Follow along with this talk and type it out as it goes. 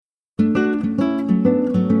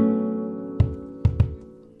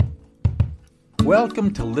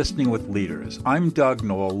Welcome to Listening with Leaders. I'm Doug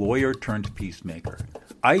Knoll, lawyer turned peacemaker.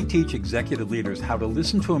 I teach executive leaders how to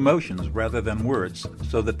listen to emotions rather than words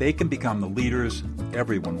so that they can become the leaders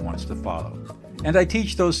everyone wants to follow. And I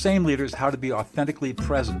teach those same leaders how to be authentically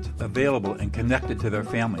present, available, and connected to their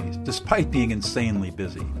families, despite being insanely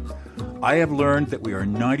busy. I have learned that we are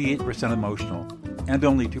 98% emotional and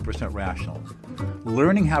only 2% rational.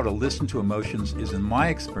 Learning how to listen to emotions is, in my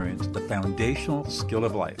experience, the foundational skill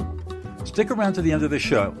of life. Stick around to the end of the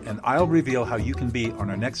show, and I'll reveal how you can be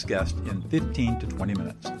on our next guest in 15 to 20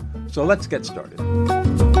 minutes. So let's get started.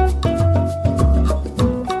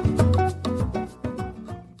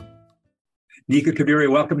 Nika,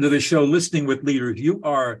 Kabiri, welcome to the show, Listening with Leaders. You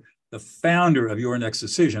are the founder of Your Next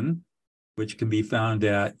Decision, which can be found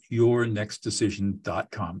at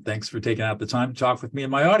yournextdecision.com. Thanks for taking out the time to talk with me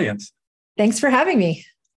and my audience. Thanks for having me.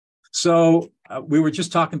 So we were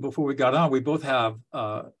just talking before we got on. We both have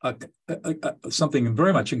something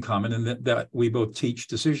very much in common in that we both teach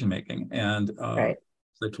decision making. And Right.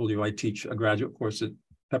 as I told you, I teach a graduate course at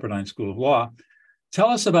Pepperdine School of Law. Tell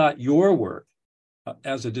us about your work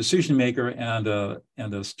as a decision maker and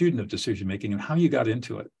a student of decision making, and how you got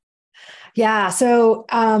into it. Yeah. So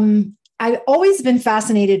I've always been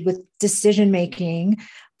fascinated with decision making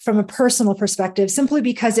from a personal perspective, simply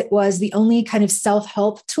because it was the only kind of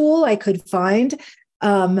self-help tool I could find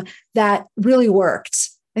that really worked.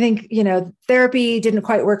 I think, therapy didn't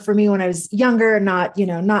quite work for me when I was younger, not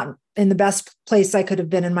in the best place I could have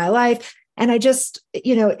been in my life. And I just,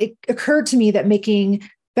 it occurred to me that making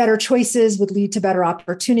better choices would lead to better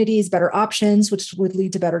opportunities, better options, which would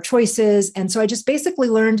lead to better choices. And so I just basically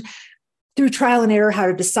learned through trial and error how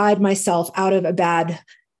to decide myself out of a bad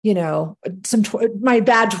my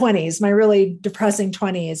bad 20s, my really depressing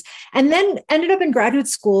 20s, and then ended up in graduate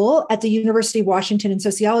school at the University of Washington in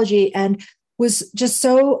sociology, and was just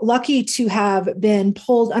so lucky to have been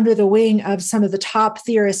pulled under the wing of some of the top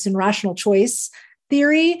theorists in rational choice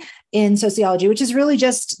theory in sociology, which is really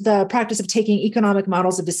just the practice of taking economic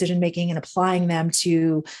models of decision-making and applying them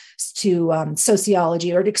to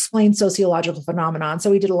sociology, or to explain sociological phenomenon. So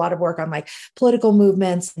we did a lot of work on like political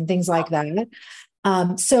movements and things like that.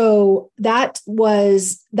 So that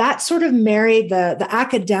sort of married the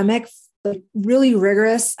academic, the really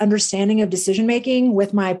rigorous understanding of decision-making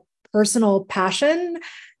with my personal passion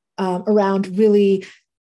around really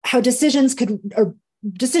how decision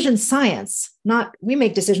science, not we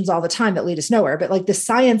make decisions all the time that lead us nowhere, but like the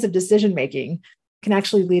science of decision-making can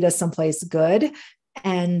actually lead us someplace good.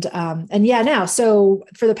 And now, so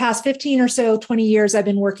for the past 15 or so, 20 years, I've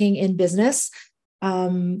been working in business,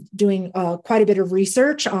 doing quite a bit of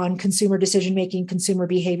research on consumer decision-making, consumer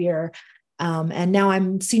behavior. And now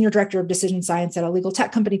I'm senior director of decision science at a legal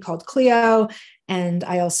tech company called Clio. And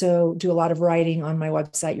I also do a lot of writing on my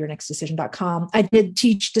website, yournextdecision.com. I did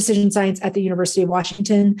teach decision science at the University of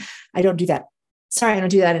Washington. I don't do that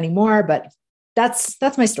anymore, but that's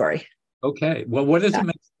my story. Okay. Well, what is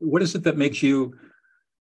it that makes you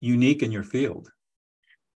unique in your field?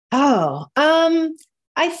 I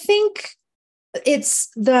think it's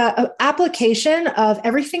the application of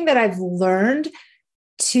everything that I've learned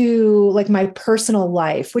to like my personal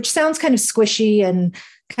life, which sounds kind of squishy and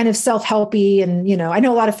kind of self-helpy. And, I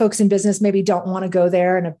know a lot of folks in business maybe don't want to go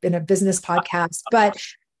there in a business podcast, but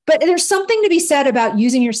there's something to be said about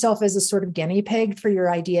using yourself as a sort of guinea pig for your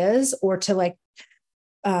ideas, or to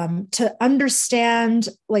to understand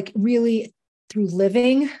like really through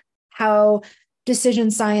living how decision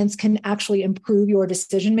science can actually improve your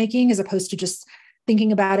decision-making, as opposed to just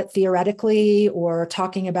thinking about it theoretically or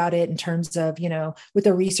talking about it in terms of, what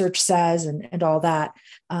the research says and all that.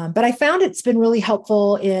 But I found it's been really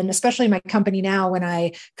helpful in, especially my company now, when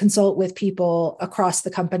I consult with people across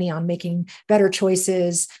the company on making better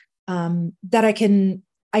choices, that I can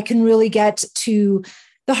really get to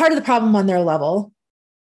the heart of the problem on their level,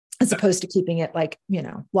 as opposed to keeping it like,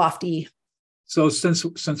 lofty. So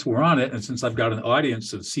since we're on it, and since I've got an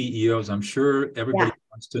audience of CEOs, I'm sure everybody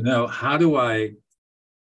wants to know, how do I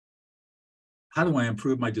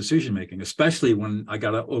improve my decision making, especially when I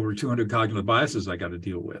got over 200 cognitive biases I got to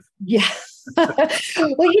deal with? Yeah. Well,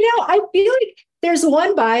 I feel like there's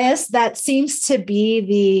one bias that seems to be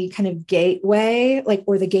the kind of gateway,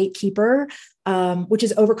 or the gatekeeper, which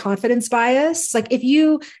is overconfidence bias. Like if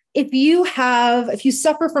you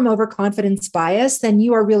suffer from overconfidence bias, then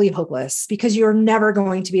you are really hopeless, because you're never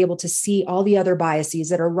going to be able to see all the other biases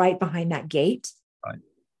that are right behind that gate. Right.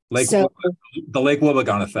 The Lake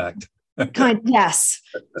Wobegon effect. Yes.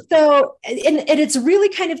 So, and it's really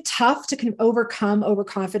kind of tough to kind of overcome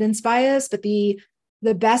overconfidence bias, but the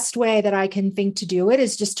best way that I can think to do it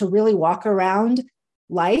is just to really walk around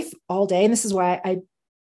life all day. And this is why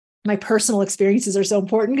my personal experiences are so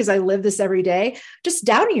important, because I live this every day, just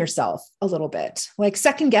doubting yourself a little bit, like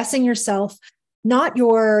second guessing yourself, not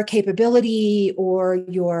your capability or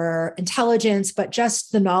your intelligence, but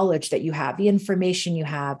just the knowledge that you have, the information you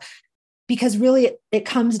have. Because really it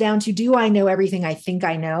comes down to, do I know everything I think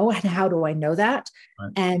I know? And how do I know that?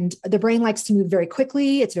 Right. And the brain likes to move very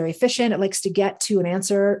quickly. It's very efficient. It likes to get to an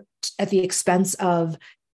answer at the expense of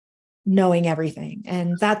knowing everything.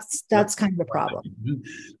 And that's kind of a problem.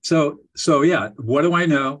 So yeah, what do I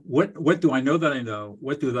know? What do I know that I know?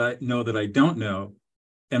 What do I know that I don't know?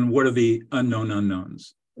 And what are the unknown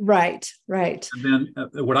unknowns? Right. And then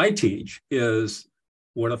what I teach is,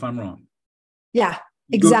 what if I'm wrong? Yeah,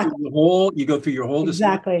 exactly. You go through your whole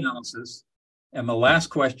exactly. analysis. And the last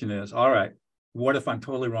question is, all right, what if I'm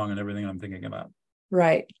totally wrong in everything I'm thinking about?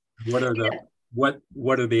 Right. What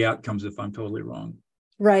are the outcomes if I'm totally wrong?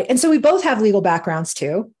 Right. And so we both have legal backgrounds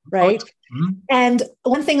too, right? Mm-hmm. And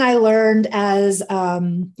one thing I learned as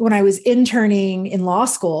when I was interning in law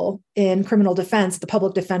school in criminal defense, the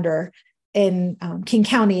public defender in King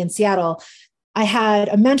County in Seattle, I had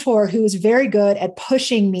a mentor who was very good at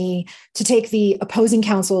pushing me to take the opposing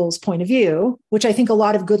counsel's point of view, which I think a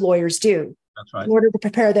lot of good lawyers do. That's right. In order to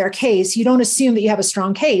prepare their case, you don't assume that you have a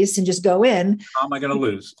strong case and just go in. How am I going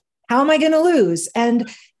to lose? And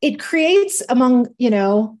it creates among,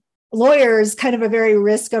 lawyers kind of a very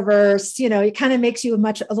risk averse, it kind of makes you a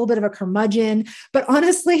little bit of a curmudgeon, but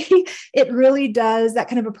honestly, it really does, that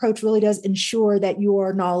kind of approach really does ensure that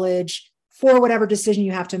your knowledge for whatever decision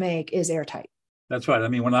you have to make is airtight. That's right. I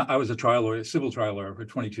mean, when I was a trial lawyer, civil trial lawyer for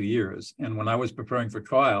 22 years, and when I was preparing for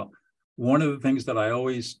trial, one of the things that I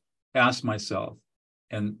always asked myself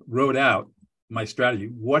and wrote out my strategy,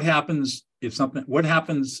 what do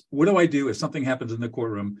I do if something happens in the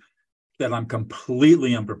courtroom that I'm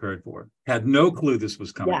completely unprepared for? Had no clue this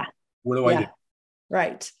was coming. Yeah. What do I do?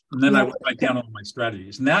 Right. And then I would write down all my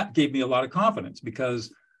strategies. And that gave me a lot of confidence,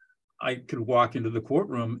 because I could walk into the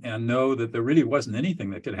courtroom and know that there really wasn't anything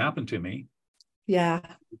that could happen to me. Yeah.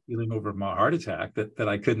 Feeling over my heart attack that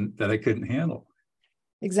I couldn't handle.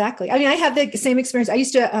 Exactly. I mean, I had the same experience. I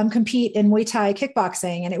used to compete in Muay Thai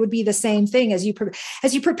kickboxing, and it would be the same thing as you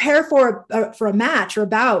prepare for a match or a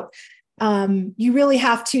bout. You really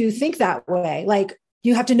have to think that way. Like,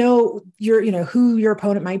 you have to know who your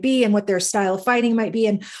opponent might be and what their style of fighting might be,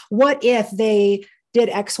 and what if they did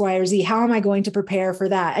X, Y, or Z? How am I going to prepare for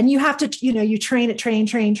that? And you have to, you train,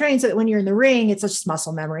 so that when you're in the ring, it's just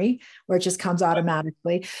muscle memory where it just comes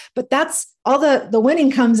automatically. But that's all the winning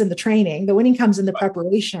comes in the training. The winning comes in the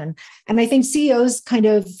preparation. And I think CEOs kind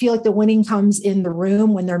of feel like the winning comes in the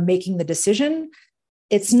room when they're making the decision.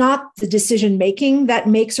 It's not the decision making that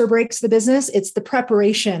makes or breaks the business. It's the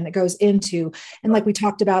preparation that goes into, and like we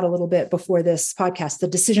talked about a little bit before this podcast, the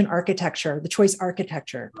decision architecture, the choice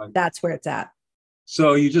architecture. Right. That's where it's at.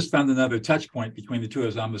 So you just found another touch point between the two of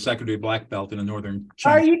us. I'm a secondary black belt in a northern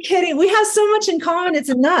Chinese. Are you kidding? We have so much in common. It's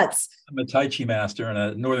nuts. I'm a Tai Chi master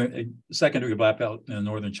and a secondary black belt in a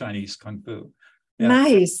northern Chinese Kung Fu. Yeah.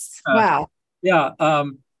 Nice. Wow. Yeah.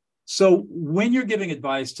 So when you're giving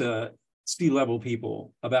advice to C-level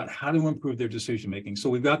people about how to improve their decision-making, so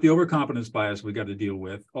we've got the overconfidence bias we've got to deal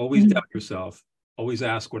with. Always doubt yourself. Always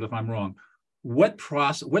ask, what if I'm wrong? What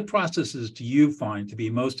processes do you find to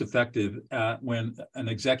be most effective when an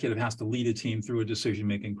executive has to lead a team through a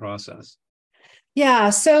decision-making process?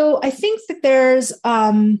 Yeah, so I think that there's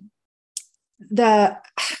I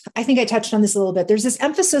think I touched on this a little bit. There's this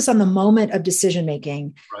emphasis on the moment of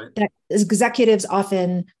decision-making that executives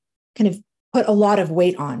often kind of put a lot of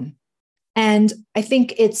weight on. And I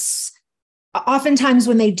think it's oftentimes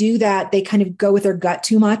when they do that, they kind of go with their gut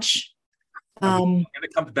too much. And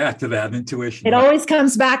it comes back to that intuition. It always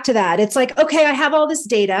comes back to that. It's like, okay, I have all this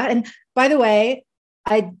data. And by the way,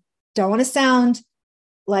 I don't want to sound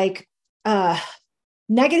like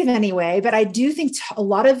negative anyway, but I do think a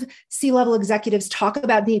lot of C-level executives talk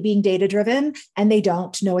about being data-driven, and they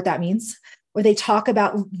don't know what that means. Or they talk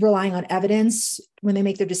about relying on evidence when they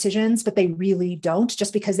make their decisions, but they really don't.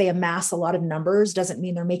 Just because they amass a lot of numbers doesn't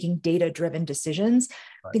mean they're making data-driven decisions.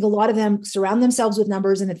 Right. I think a lot of them surround themselves with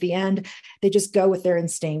numbers, and at the end, they just go with their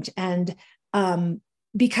instinct. And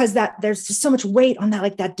because there's just so much weight on that,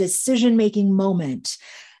 like that decision-making moment.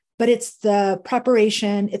 But it's the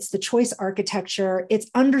preparation, it's the choice architecture,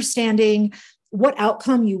 it's understanding what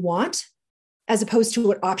outcome you want, as opposed to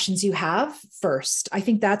what options you have first. I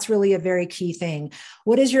think that's really a very key thing.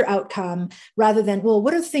 What is your outcome, rather than, well,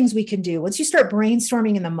 what are the things we can do? Once you start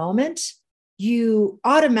brainstorming in the moment, you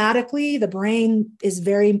automatically, the brain is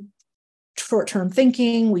very short-term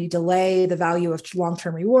thinking. We delay the value of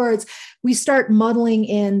long-term rewards. We start muddling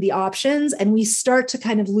in the options and we start to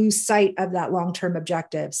kind of lose sight of that long-term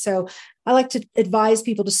objective. So I like to advise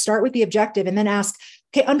people to start with the objective and then ask,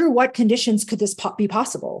 okay, under what conditions could this be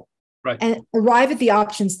possible? Right. And arrive at the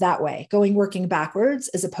options that way, working backwards,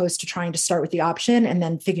 as opposed to trying to start with the option and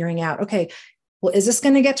then figuring out, okay, well, is this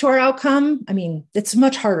going to get to our outcome? I mean, it's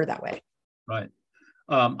much harder that way. Right.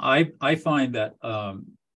 I find that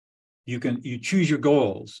you choose your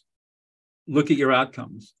goals, look at your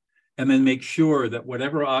outcomes, and then make sure that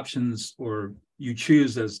whatever options or you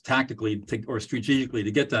choose as tactically or strategically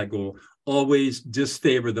to get that goal always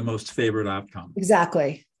disfavor the most favored outcome.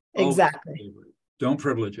 Exactly. Don't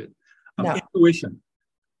privilege it. No. Intuition.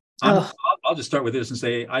 I'll just start with this and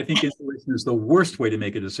say, I think intuition is the worst way to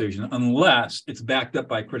make a decision unless it's backed up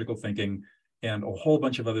by critical thinking and a whole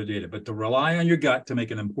bunch of other data. But to rely on your gut to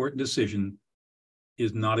make an important decision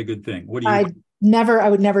is not a good thing. What do you? I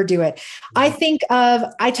would never do it.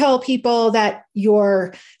 I tell people that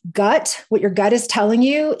what your gut is telling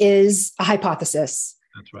you is a hypothesis.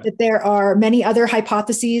 That's right. That there are many other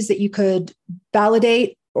hypotheses that you could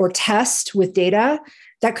validate or test with data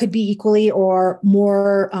that could be equally or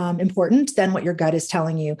more important than what your gut is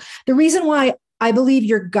telling you. The reason why I believe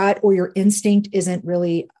your gut or your instinct isn't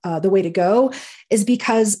really the way to go is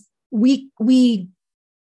because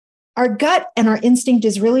our gut and our instinct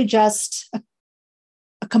is really just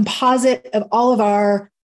a composite of all of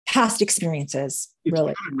our past experiences.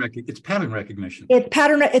 It's pattern recognition.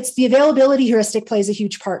 It's the availability heuristic plays a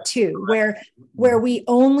huge part too, right. where we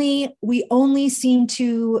only seem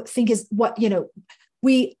to think is what,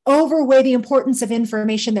 we overweigh the importance of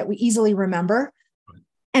information that we easily remember. Right.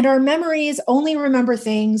 And our memories only remember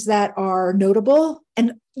things that are notable.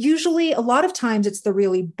 And usually a lot of times it's the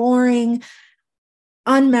really boring,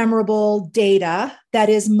 unmemorable data that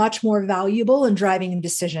is much more valuable in driving a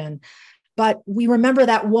decision. But we remember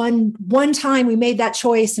that one time we made that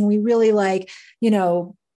choice and we really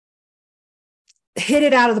hit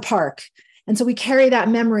it out of the park. And so we carry that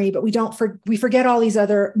memory, but we forget all these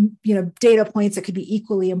other, data points that could be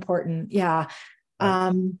equally important. Yeah.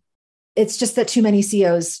 It's just that too many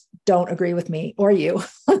CEOs don't agree with me or you,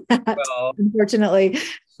 unfortunately.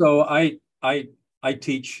 So I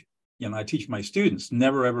teach, I teach my students,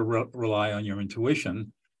 never ever rely on your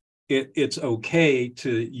intuition. It's okay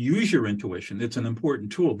to use your intuition. It's an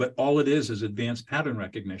important tool, but all it is advanced pattern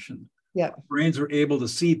recognition. Yeah, brains are able to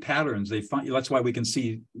see patterns. They find that's why we can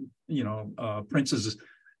see, princes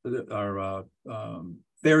are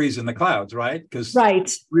fairies in the clouds, right? Because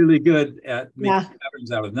really good at making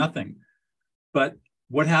patterns out of nothing. But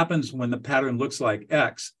what happens when the pattern looks like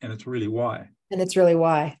X and it's really Y? And it's really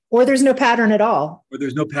Y, or there's no pattern at all. Or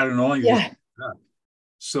there's no pattern at all. Yeah.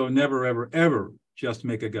 So never, ever, ever just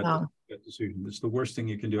make a gut decision. It's the worst thing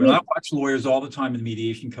you can do. Yeah. And I watch lawyers all the time in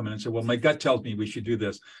mediation come in and say, well, my gut tells me we should do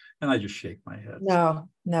this. And I just shake my head. No,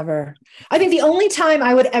 never. I think the only time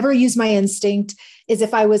I would ever use my instinct is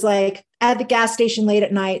if I was like at the gas station late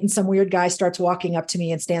at night and some weird guy starts walking up to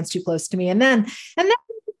me and stands too close to me. And then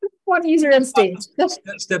want to use your instinct.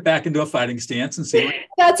 Step back into a fighting stance and see.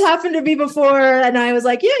 That's happened to me before. And I was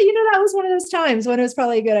like, yeah, that was one of those times when it was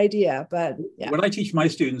probably a good idea. But yeah. What I teach my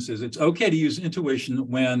students is it's okay to use intuition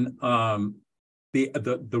when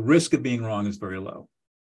the risk of being wrong is very low.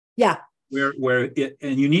 Yeah.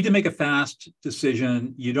 And you need to make a fast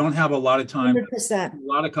decision. You don't have a lot of time, 100%. A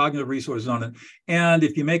lot of cognitive resources on it. And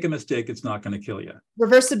if you make a mistake, it's not going to kill you.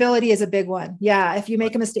 Reversibility is a big one. Yeah. If you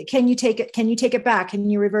make a mistake, can you take it? Can you take it back? Can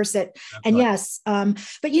you reverse it? That's and right. Yes.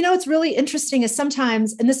 But it's really interesting is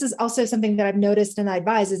sometimes, and this is also something that I've noticed and I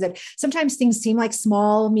advise is that sometimes things seem like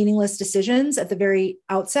small, meaningless decisions at the very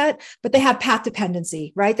outset, but they have path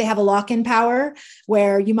dependency, right? They have a lock-in power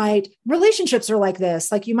where relationships are like this.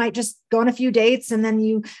 Like you might just go on a few dates and then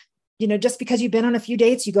you just because you've been on a few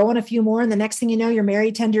dates, you go on a few more. And the next thing you know, you're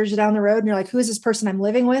married 10 years down the road and you're like, who is this person I'm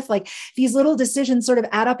living with? Like these little decisions sort of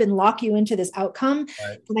add up and lock you into this outcome.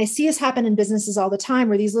 Right. And I see this happen in businesses all the time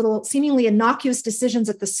where these little seemingly innocuous decisions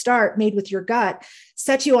at the start made with your gut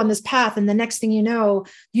set you on this path. And the next thing you know,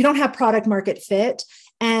 you don't have product market fit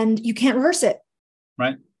and you can't reverse it.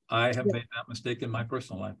 Right. I have made that mistake in my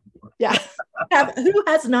personal life before. Yeah. Who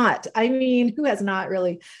has not? I mean, who has not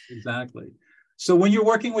really? Exactly. So when you're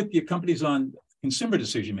working with your companies on consumer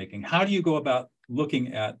decision-making, how do you go about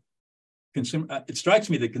looking at consumer? It strikes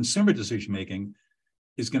me that consumer decision-making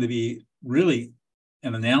is going to be really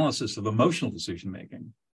an analysis of emotional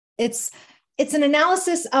decision-making. It's an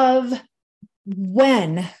analysis of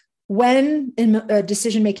when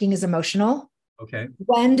decision-making is emotional. Okay.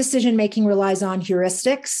 when decision making relies on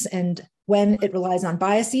heuristics and when it relies on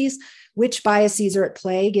biases, which biases are at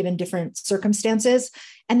play given different circumstances.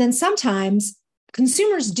 And then sometimes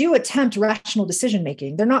consumers do attempt rational decision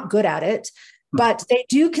making. They're not good at it, but they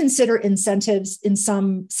do consider incentives in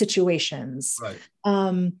some situations. Right.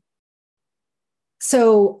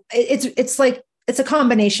 So it's a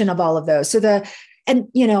combination of all of those.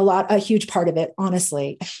 A huge part of it,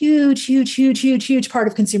 honestly, a huge part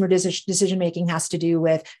of consumer decision making has to do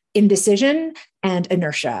with indecision and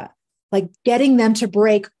inertia, like getting them to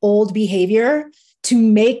break old behavior to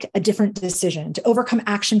make a different decision, to overcome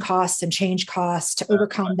action costs and change costs, to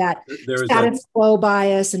overcome that status quo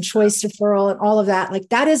bias and choice deferral and all of that. Like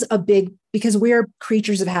that is a big, because we're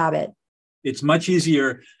creatures of habit. It's much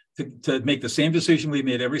easier to make the same decision we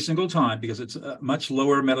made every single time because it's a much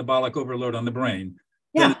lower metabolic overload on the brain.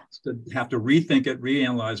 Yeah. Than to have to rethink it,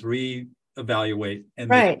 reanalyze, reevaluate, and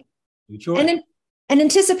right. make a new choice. And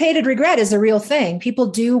anticipated regret is a real thing. People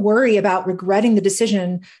do worry about regretting the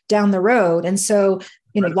decision down the road. And so,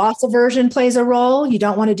 loss aversion plays a role. You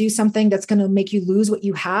don't want to do something that's going to make you lose what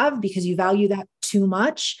you have because you value that too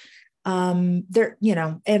much. And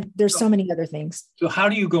there's so many other things. So how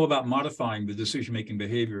do you go about modifying the decision-making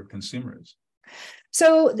behavior of consumers?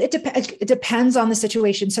 So it depends on the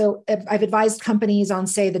situation. So I've advised companies on,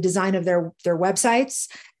 say, the design of their websites.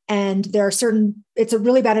 And there are it's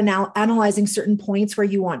really about analyzing certain points where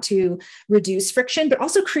you want to reduce friction, but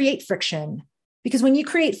also create friction. Because when you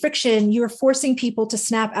create friction, you're forcing people to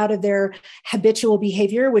snap out of their habitual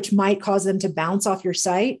behavior, which might cause them to bounce off your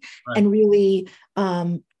site and really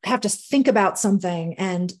have to think about something,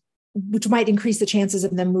 and which might increase the chances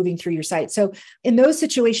of them moving through your site. So in those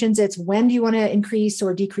situations, it's when do you want to increase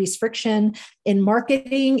or decrease friction? In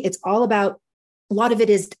marketing, it's all about, a lot of it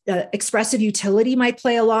is expressive utility might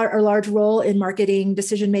play a large role in marketing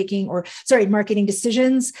decision-making, marketing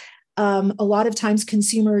decisions. A lot of times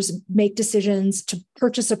consumers make decisions to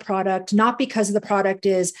purchase a product, not because the product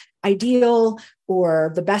is ideal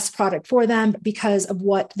or the best product for them, but because of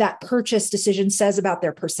what that purchase decision says about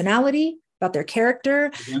their personality, about their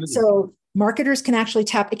character. So marketers can actually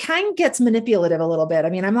tap, it kind of gets manipulative a little bit. I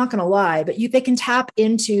mean, I'm not going to lie, but they can tap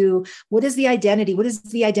into what is the identity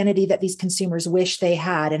that these consumers wish they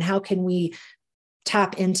had, and how can we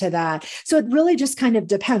tap into that? So it really just kind of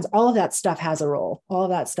depends. All of that stuff has a role. All of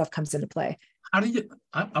that stuff comes into play. How do you,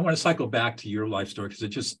 I want to cycle back to your life story because it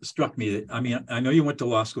just struck me that, I mean, I know you went to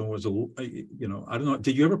law school and was I don't know,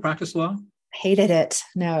 did you ever practice law? Hated it.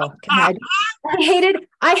 No. I hated,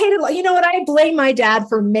 you know what? I blame my dad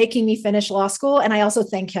for making me finish law school. And I also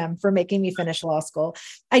thank him for making me finish law school.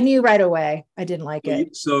 I knew right away I didn't like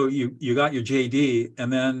it. So you got your JD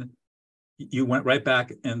and then you went right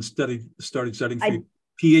back and started studying for your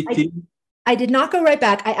PhD? I did not go right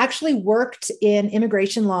back. I actually worked in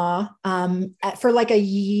immigration law for like a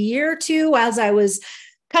year or two as I was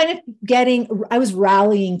I was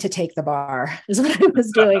rallying to take the bar is what I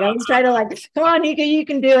was doing. I was trying to come on, Nika, you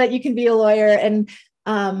can do it. You can be a lawyer. And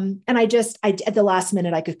I at the last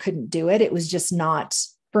minute, I couldn't do it. It was just not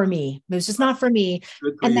for me. It was just not for me.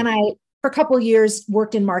 And then for a couple of years,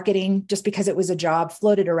 worked in marketing just because it was a job,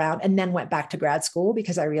 floated around, and then went back to grad school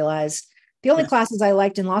because I realized the only classes I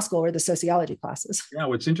liked in law school were the sociology classes. Yeah,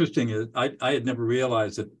 what's interesting is I had never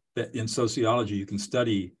realized that in sociology, you can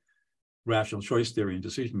study rational choice theory and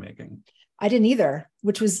decision-making. I didn't either,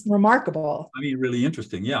 which was remarkable. I mean, really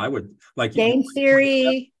interesting. Yeah, I would like game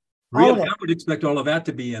theory. Really, I would expect all of that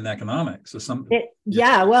to be in economics.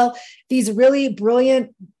 Well, these really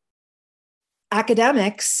brilliant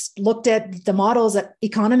academics looked at the models that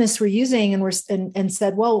economists were using and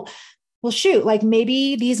said, well, shoot,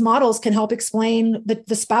 maybe these models can help explain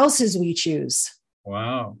the spouses we choose.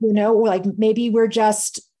 Wow. Maybe we're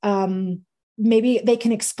just maybe they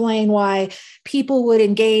can explain why people would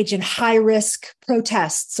engage in high-risk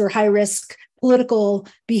protests or high-risk political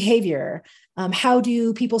behavior. How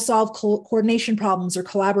do people solve coordination problems or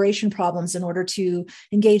collaboration problems in order to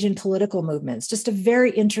engage in political movements? Just a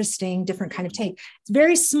very interesting, different kind of take. It's a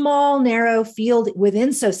very small, narrow field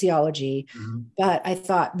within sociology, but I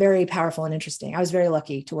thought very powerful and interesting. I was very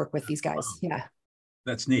lucky to work with these guys. Wow. Yeah.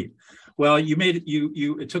 That's neat. Well, you made it,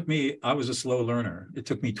 it took me, I was a slow learner. It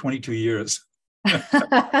took me 22 years.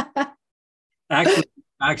 Actually,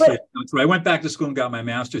 I went back to school and got my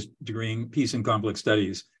master's degree in peace and conflict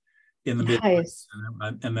studies in the mid,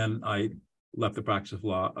 and then I left the practice of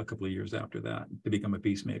law a couple of years after that to become a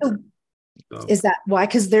peacemaker. So, is that why?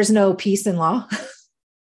 Because there's no peace in law?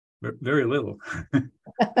 Very little.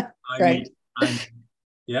 Right.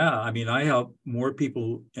 I help more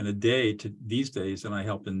people in a day these days than I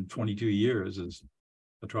helped in 22 years as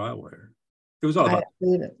a trial lawyer. It was all I about.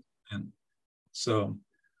 believe it. And so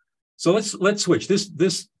let's switch.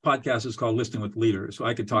 This podcast is called Listening with Leaders. So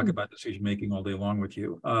I could talk about decision making all day long with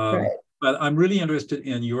you. Right. But I'm really interested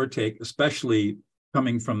in your take, especially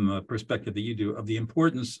coming from the perspective that you do, of the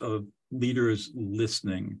importance of leaders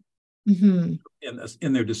listening in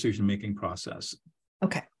their decision making process.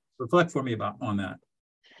 Okay. Reflect for me on that.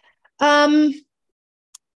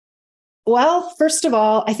 Well, first of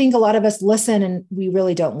all, I think a lot of us listen and we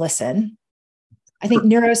really don't listen. I think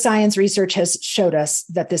neuroscience research has showed us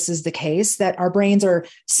that this is the case, that our brains are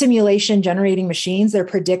simulation generating machines.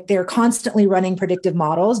 They're constantly running predictive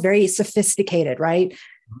models, very sophisticated, right?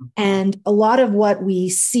 And a lot of what we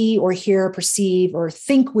see or hear, perceive, or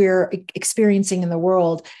think we're experiencing in the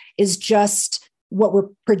world is just what we're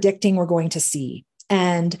predicting we're going to see.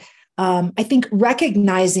 And I think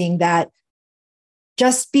recognizing that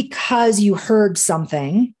just because you heard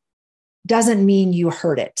something doesn't mean you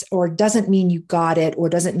heard it, or doesn't mean you got it, or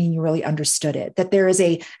doesn't mean you really understood it, that there is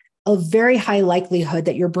a very high likelihood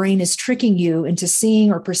that your brain is tricking you into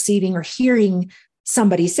seeing or perceiving or hearing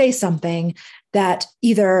somebody say something that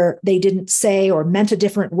either they didn't say or meant a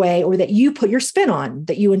different way, or that you put your spin on,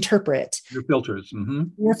 that you interpret. Your filters. Mm-hmm.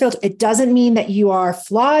 Your filter. It doesn't mean that you are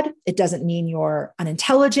flawed. It doesn't mean you're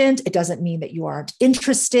unintelligent. It doesn't mean that you aren't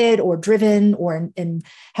interested or driven or and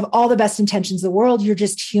have all the best intentions in the world. You're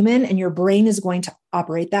just human, and your brain is going to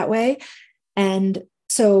operate that way. And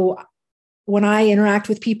so when I interact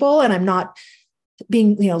with people and I'm not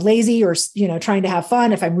being, lazy or, trying to have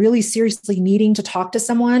fun, if I'm really seriously needing to talk to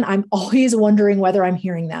someone, I'm always wondering whether I'm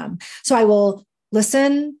hearing them. So I will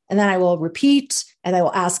listen, and then I will repeat, and I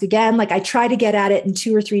will ask again. Like I try to get at it in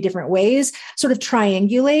 2 or 3 different ways, sort of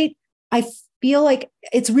triangulate. I feel like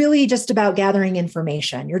it's really just about gathering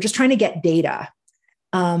information. You're just trying to get data.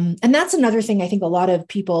 And that's another thing I think a lot of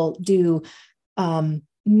people do.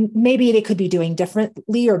 Maybe they could be doing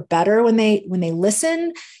differently or better when they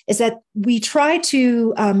listen, is that we try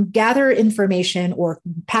to gather information or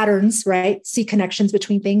patterns, right? See connections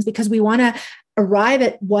between things, because we want to arrive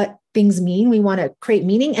at what things mean. We want to create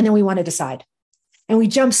meaning, and then we want to decide. And we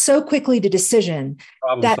jump so quickly to decision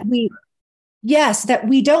that we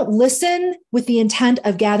don't listen with the intent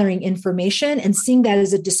of gathering information and seeing that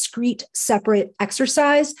as a discrete, separate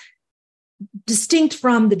exercise, distinct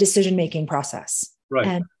from the decision-making process. Right.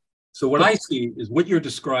 And so what I see is what you're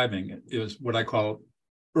describing is what I call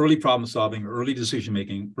early problem solving, early decision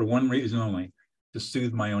making, for one reason only: to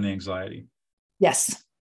soothe my own anxiety. Yes.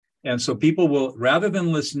 And so people will, rather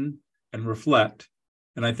than listen and reflect,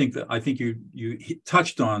 and I think you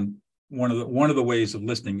touched on one of the ways of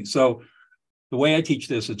listening. So the way I teach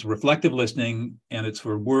this, it's reflective listening, and it's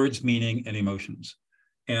for words, meaning, and emotions.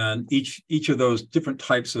 And each of those different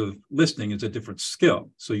types of listening is a different skill.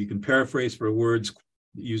 So you can paraphrase for words,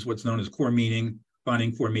 use what's known as core meaning,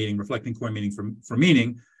 finding core meaning, reflecting core meaning for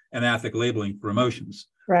meaning, and affect labeling for emotions.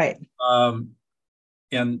 Right.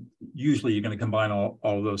 And usually you're going to combine all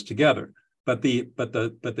of those together. But the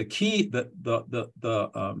key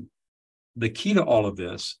the key to all of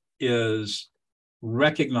this is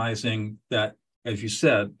recognizing that, as you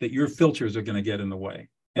said, that your filters are going to get in the way.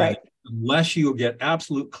 And right. Unless you get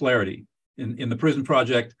absolute clarity in the Prison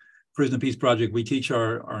and Peace Project, we teach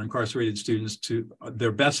our incarcerated students to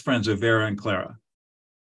their best friends are Vera and Clara.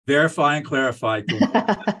 Verify and clarify to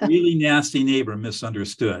a really nasty neighbor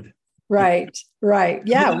misunderstood. Right.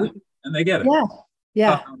 Yeah. And they get it.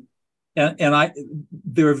 Yeah.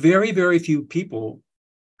 There are very, very few people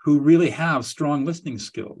who really have strong listening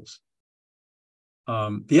skills.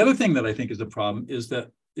 The other thing that I think is a problem is that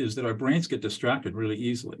our brains get distracted really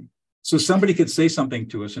easily. So somebody could say something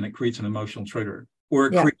to us and it creates an emotional trigger, or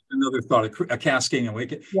it creates another thought, a cascade,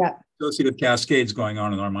 associative cascades going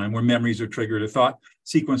on in our mind where memories are triggered, or thought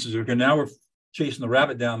sequences are. Now we're chasing the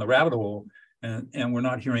rabbit down the rabbit hole, and we're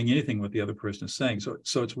not hearing anything what the other person is saying. So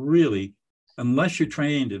it's really, unless you're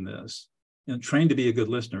trained in this and trained to be a good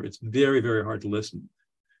listener, it's very, very hard to listen.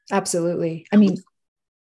 Absolutely. I mean,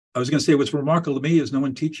 I was going to say, what's remarkable to me is no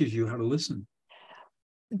one teaches you how to listen.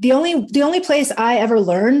 The only place I ever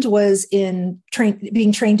learned was in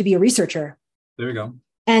being trained to be a researcher. There you go.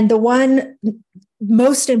 And the one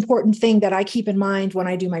most important thing that I keep in mind when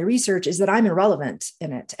I do my research is that I'm irrelevant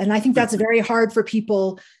in it. And I think that's very hard for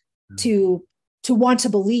people to want to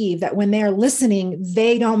believe, that when they're listening,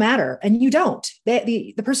 they don't matter, and you don't.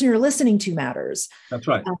 The person you're listening to matters. That's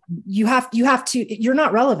right. You have to. You're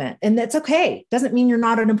not relevant, and that's okay. It doesn't mean you're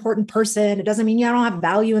not an important person. It doesn't mean you don't have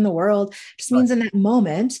value in the world. It just means in that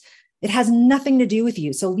moment, it has nothing to do with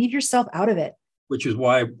you. So leave yourself out of it. Which is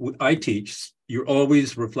why I teach. You're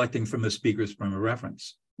always reflecting from the speaker's frame of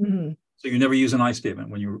reference. Mm-hmm. So you never use an I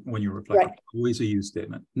statement when you reflect. Right. Always a you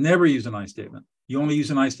statement. Never use an I statement. You only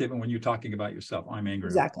use an I statement when you're talking about yourself. I'm angry.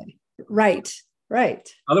 Exactly. Right.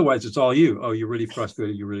 Otherwise, it's all you. Oh, you're really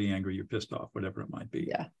frustrated. You're really angry. You're pissed off. Whatever it might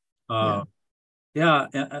be. Yeah.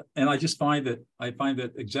 And I just find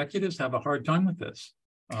that executives have a hard time with this.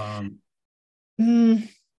 And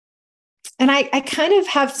I kind of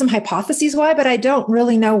have some hypotheses why, but I don't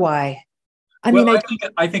really know why. I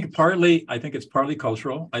think it's partly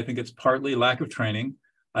cultural. I think it's partly lack of training.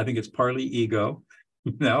 I think it's partly ego.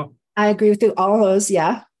 I agree with you, all those.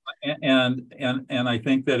 Yeah. And I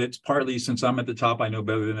think that it's partly, since I'm at the top, I know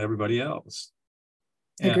better than everybody else.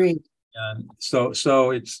 Agreed. And so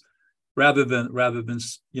it's rather than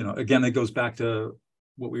again, it goes back to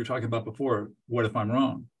what we were talking about before. What if I'm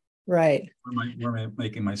wrong? Right. Where am I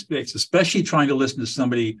making my mistakes? Especially trying to listen to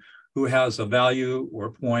somebody who has a value or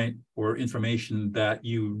a point or information that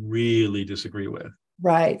you really disagree with.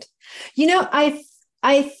 Right.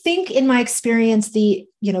 I think in my experience, the,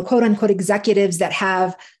 quote unquote executives that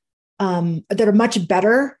have, that are much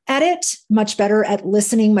better at it, much better at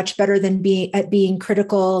listening, much better than being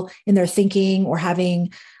critical in their thinking or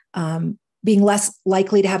having, being less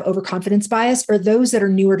likely to have overconfidence bias, are those that are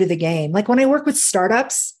newer to the game. Like when I work with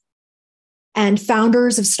startups and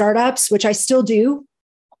founders of startups, which I still do,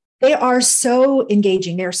 they are so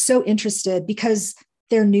engaging. They're so interested because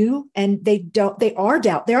they're new and they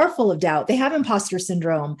are full of doubt. They have imposter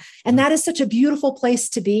syndrome. And that is such a beautiful place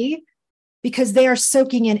to be because they are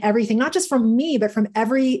soaking in everything, not just from me, but from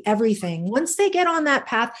everything. Once they get on that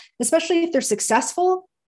path, especially if they're successful,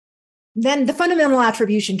 then the fundamental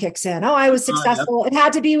attribution kicks in. Oh, I was successful. It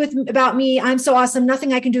had to be about me. I'm so awesome.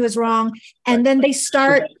 Nothing I can do is wrong. And then they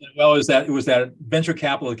start. Well, it was that venture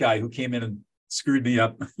capital guy who came in and screwed me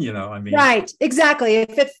up. Right. Exactly.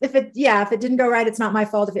 If it didn't go right, it's not my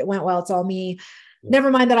fault. If it went well, it's all me. Yeah.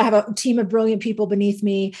 Never mind that I have a team of brilliant people beneath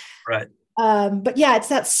me. Right. But yeah, it's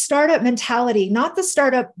that startup mentality, not the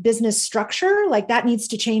startup business structure. Like that needs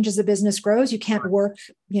to change as the business grows. You can't work,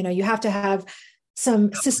 you have to have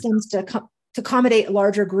some systems to accommodate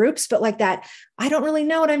larger groups, but like that, I don't really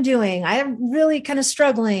know what I'm doing. I'm really kind of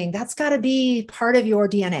struggling. That's got to be part of your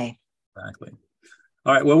DNA. Exactly.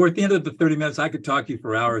 All right. Well, we're at the end of the 30 minutes. I could talk to you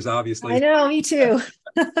for hours, obviously. I know, me too.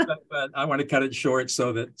 but I want to cut it short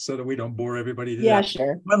so that we don't bore everybody to death. Yeah,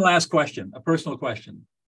 sure. One last question, a personal question.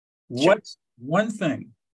 Sure. What's one thing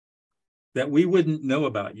that we wouldn't know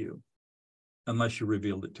about you unless you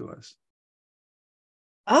revealed it to us?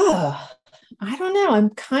 Oh, I don't know.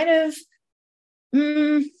 I'm kind of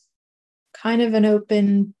an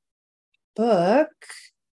open book.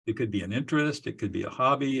 It could be an interest. It could be a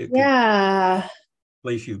hobby. It could be a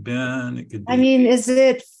place you've been. It could be. I mean, is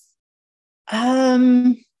it?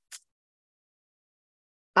 I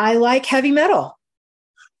like heavy metal.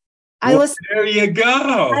 There you go.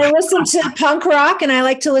 I listen to punk rock and I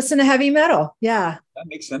like to listen to heavy metal. Yeah. That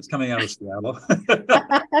makes sense coming out of Seattle.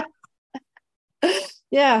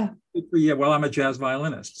 Yeah. Yeah. Well, I'm a jazz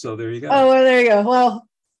violinist. So there you go. Oh, well, there you go. Well,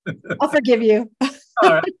 I'll forgive you. All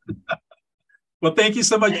right. Well, thank you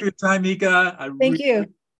so much for your time, Nika. Thank you.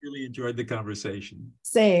 Really enjoyed the conversation.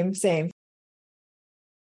 Same.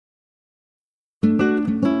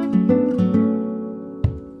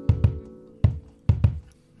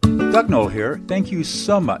 Doug Knoll here. Thank you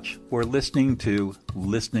so much for listening to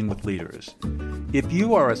Listening with Leaders. If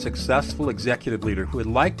you are a successful executive leader who would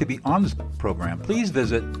like to be on this program, please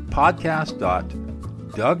visit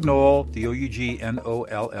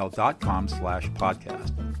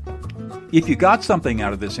podcast.dougnoll.com/podcast. If you got something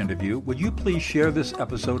out of this interview, would you please share this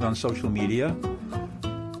episode on social media?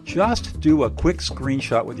 Just do a quick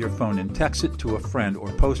screenshot with your phone and text it to a friend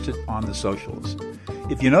or post it on the socials.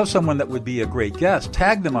 If you know someone that would be a great guest,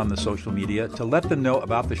 tag them on the social media to let them know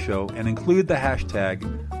about the show and include the hashtag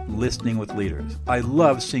Listening with Leaders. I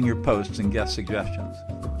love seeing your posts and guest suggestions.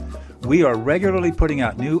 We are regularly putting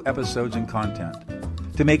out new episodes and content.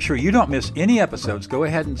 To make sure you don't miss any episodes, go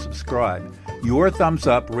ahead and subscribe. Your thumbs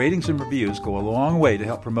up, ratings, and reviews go a long way to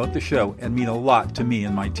help promote the show and mean a lot to me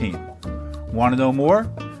and my team. Want to know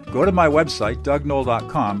more? Go to my website,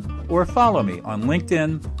 dougnoll.com, or follow me on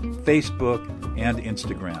LinkedIn, Facebook, and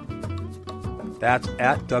Instagram. That's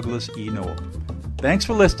at Douglas E. Knoll. Thanks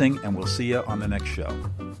for listening, and we'll see you on the next show.